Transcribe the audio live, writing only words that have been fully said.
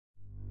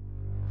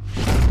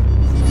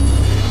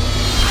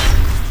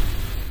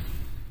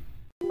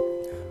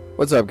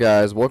What's up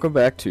guys, welcome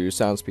back to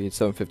SoundSpeed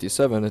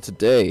 757, and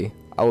today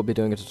I will be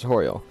doing a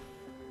tutorial.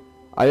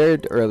 I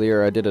did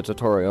a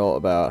tutorial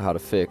about how to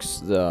fix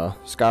the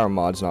Skyrim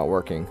mods not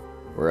working,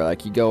 where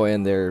like you go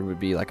in, there would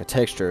be like a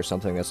texture or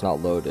something that's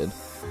not loaded.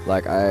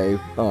 Like I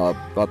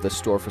bought this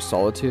Store for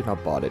Solitude,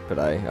 not bought it, but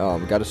I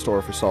got a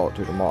Store for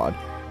Solitude, a mod.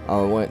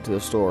 I went to the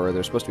store,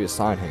 there's supposed to be a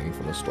sign hanging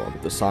from the store,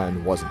 but the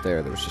sign wasn't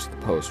there, there was just the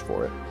post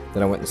for it.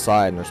 Then I went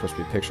inside and there's supposed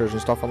to be pictures and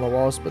stuff on the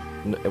walls, but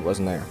it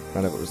wasn't there,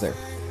 none of it was there.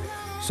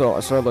 So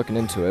I started looking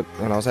into it,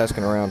 and I was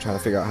asking around trying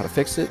to figure out how to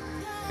fix it,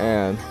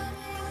 and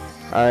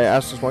I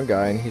asked this one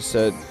guy, and he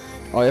said,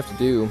 all you have to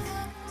do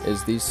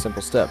is these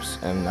simple steps,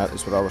 and that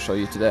is what I will show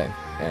you today,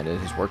 and it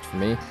has worked for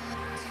me.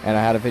 And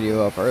I had a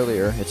video up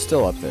earlier, it's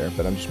still up there,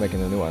 but I'm just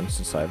making a new one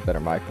since I have a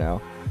better mic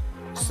now,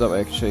 so that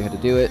way I can show you how to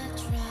do it,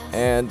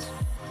 and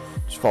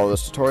just follow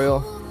this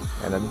tutorial,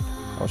 and then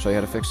I'll show you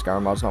how to fix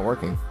Skyrim mods not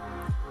working.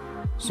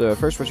 So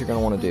first what you're going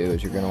to want to do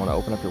is you're going to want to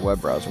open up your web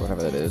browser,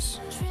 whatever that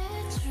is.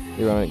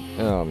 You're going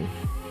to,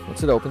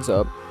 once it opens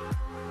up,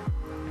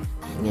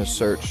 you're going to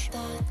search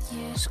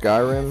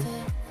Skyrim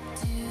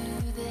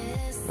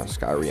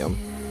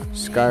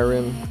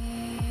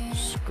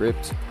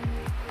script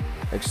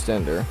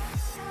extender,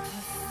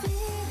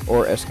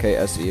 or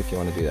SKSE if you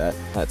want to do that.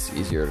 That's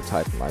easier to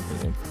type in my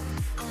opinion.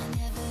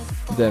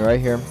 Then right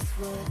here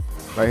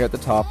at the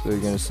top, you're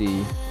going to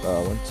see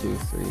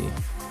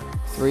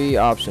three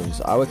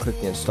options. I would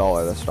click the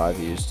installer, that's what I've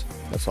used.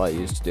 That's all I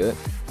use to do it.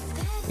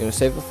 You're going to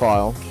save the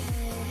file.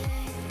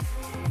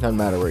 Doesn't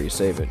matter where you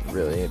save it,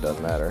 really, it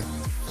doesn't matter.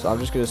 So I'm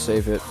just going to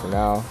save it for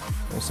now.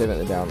 I'm going to save it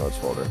in the downloads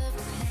folder.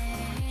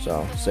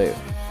 So, save.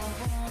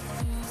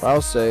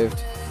 File's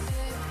saved.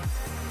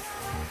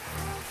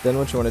 Then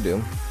what you want to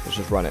do is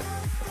just run it.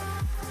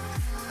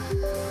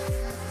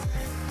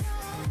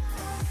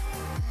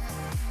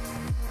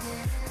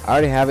 I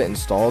already have it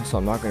installed, so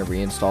I'm not going to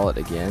reinstall it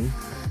again.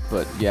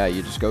 But yeah,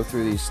 you just go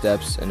through these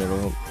steps and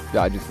it'll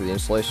guide you through the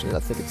installation. I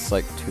think it's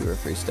like 2 or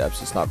 3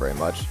 steps, it's not very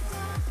much.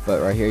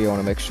 But right here you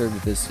want to make sure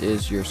that this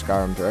is your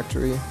Skyrim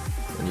directory,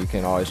 and you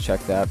can always check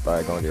that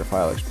by going to your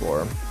file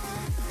explorer.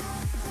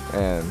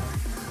 And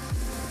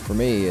for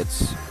me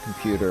it's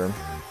computer,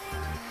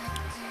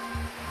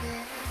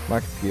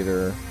 my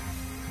computer,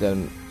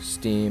 then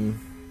Steam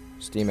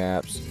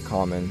apps,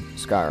 common,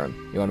 Skyrim.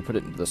 You want to put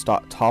it in the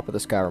top of the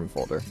Skyrim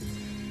folder,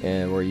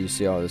 and where you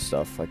see all this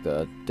stuff like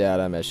the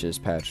data, meshes,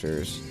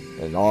 patchers,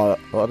 and a lot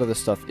of this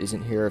stuff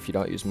isn't here if you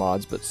don't use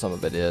mods, but some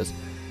of it is.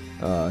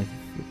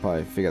 You'll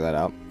probably figure that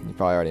out. You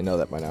probably already know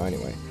that by now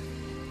anyway.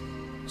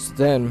 So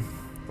then,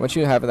 once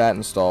you have that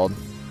installed,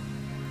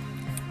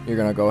 you're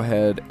going to go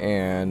ahead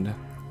and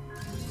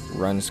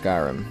run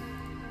Skyrim.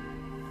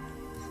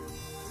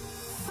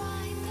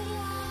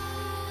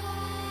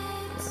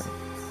 Okay.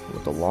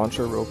 With the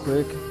launcher real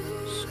quick,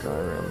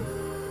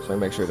 Skyrim. So I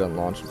make sure it doesn't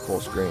launch in full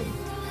screen.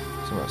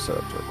 So I'm going to set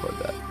up to record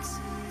that.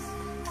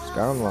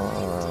 Skyrim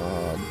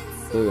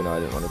Ooh, no, I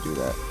didn't want to do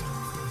that.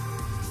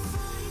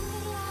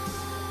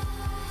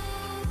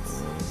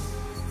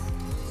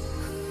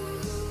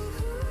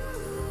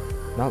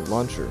 Not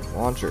launcher.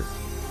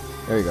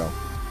 There you go.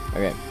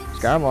 Okay,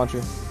 Skyrim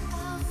launcher.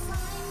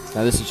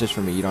 Now this is just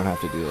for me, you don't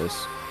have to do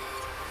this.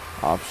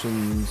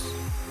 Options.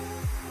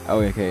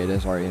 Oh, okay, it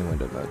is already in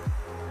window mode.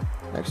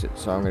 Exit.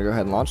 So I'm going to go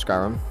ahead and launch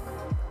Skyrim.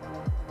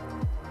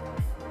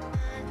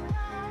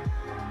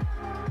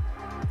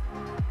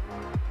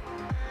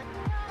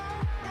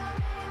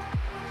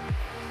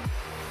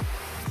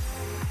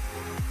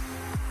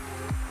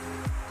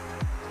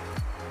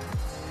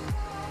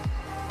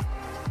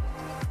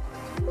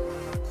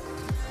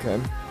 Okay.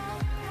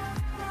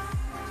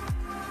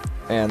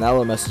 And that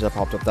little message that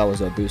popped up, that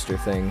was a booster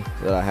thing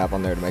that I have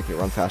on there to make it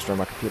run faster on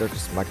my computer,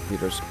 because my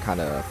computer's kind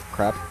of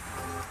crap.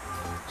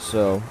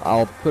 So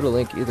I'll put a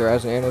link either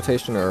as an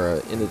annotation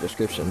or in the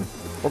description,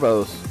 or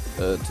both,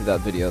 to that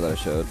video that I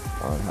showed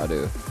on how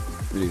to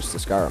reduce the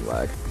Skyrim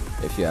lag,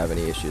 if you have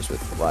any issues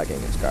with lagging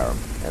in Skyrim.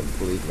 And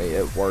believe me,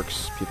 it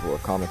works. People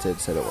have commented,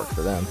 said it worked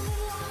for them.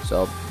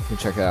 So you can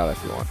check it out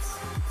if you want.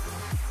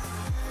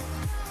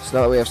 So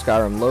now that we have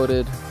Skyrim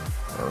loaded,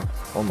 or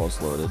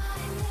almost loaded,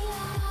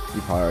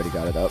 you probably already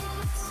got it up.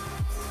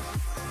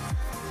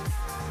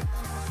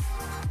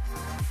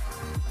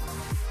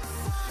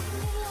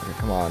 Okay,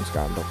 come on,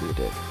 Skyrim, don't be a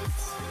dick.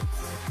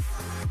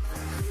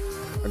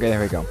 Okay, there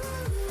we go.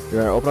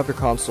 You're gonna open up your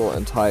console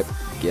and type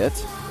get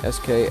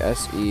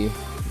SKSE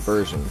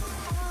version.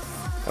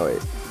 Oh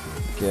wait,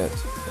 get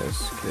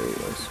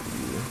SKSE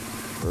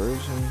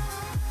version.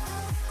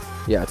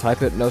 Yeah,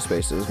 type it, no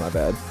spaces, my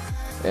bad.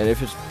 And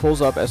if it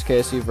pulls up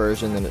SKSE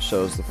version, then it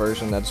shows the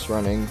version that's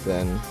running,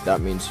 then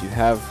that means you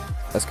have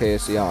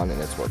SKSE on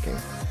and it's working.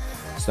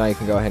 So now you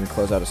can go ahead and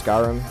close out of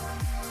Skyrim.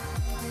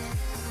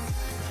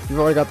 If you've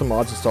already got the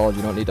mods installed,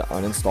 you don't need to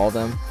uninstall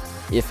them.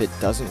 If it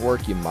doesn't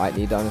work, you might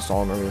need to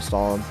uninstall them or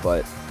reinstall them,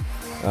 but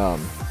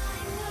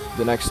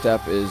the next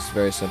step is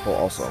very simple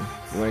also.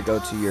 You want to go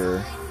to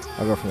your,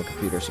 I'll go from the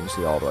computer so you can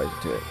see all the way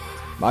to it.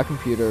 My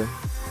computer,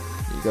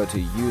 you go to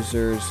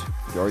users,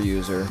 your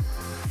user,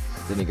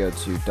 then you go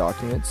to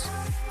documents,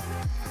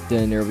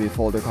 Then there will be a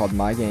folder called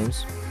My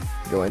Games.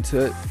 Go into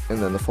it, and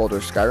then the folder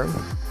Skyrim.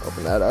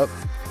 Open that up.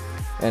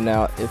 And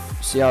now,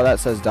 see how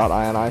that says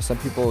 .ini? Some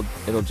people,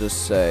 it'll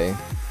just say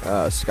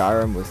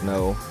Skyrim with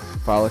no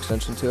file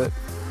extension to it.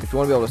 If you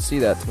want to be able to see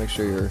that, to make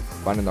sure you're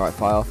finding the right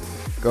file,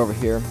 go over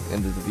here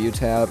into the View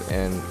tab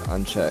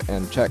and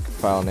check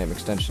File Name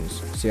Extensions.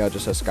 See how it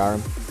just says Skyrim?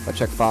 If I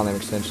check File Name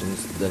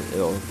Extensions, then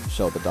it'll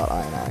show the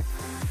 .ini.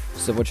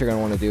 So what you're going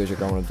to want to do is you're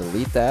going to want to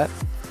delete that,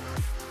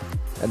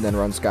 and then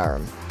run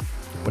Skyrim.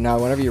 But now,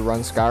 whenever you run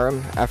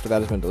Skyrim, after that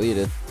has been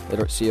deleted,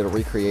 it'll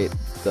recreate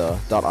the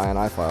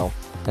 .ini file,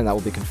 and that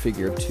will be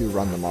configured to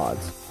run the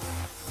mods.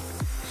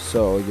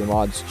 So your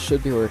mods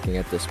should be working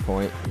at this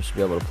point. You should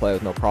be able to play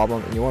with no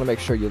problem, and you want to make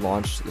sure you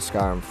launch the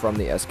Skyrim from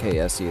the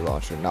SKSE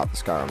launcher, not the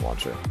Skyrim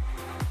launcher.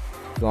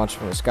 If you launch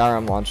from the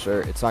Skyrim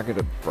launcher, it's not going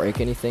to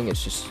break anything,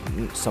 it's just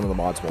some of the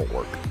mods won't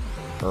work.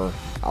 Or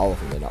all of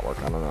them may not work,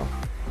 I don't know.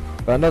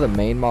 But another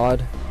main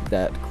mod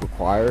that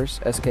requires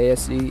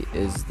SKSE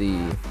is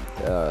the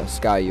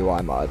Sky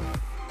UI mod.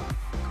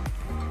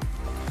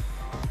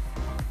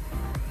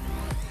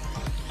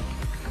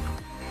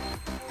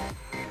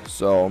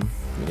 So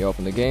when you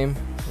open the game,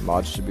 the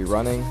mods should be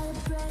running,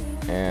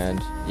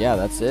 and yeah,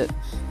 that's it.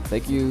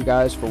 Thank you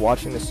guys for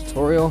watching this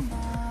tutorial.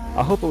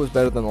 I hope it was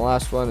better than the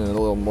last one and a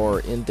little more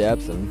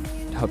in-depth and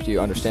helped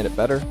you understand it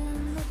better,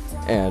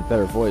 and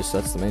better voice.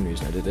 That's the main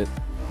reason I did it.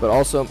 But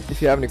also,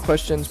 if you have any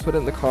questions, put it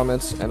in the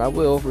comments and I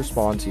will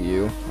respond to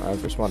you.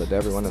 I've responded to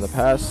everyone in the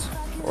past,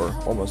 or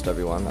almost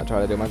everyone. I try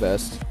to do my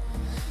best.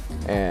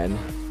 And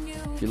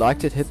if you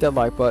liked it, hit that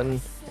like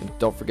button and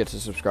don't forget to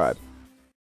subscribe.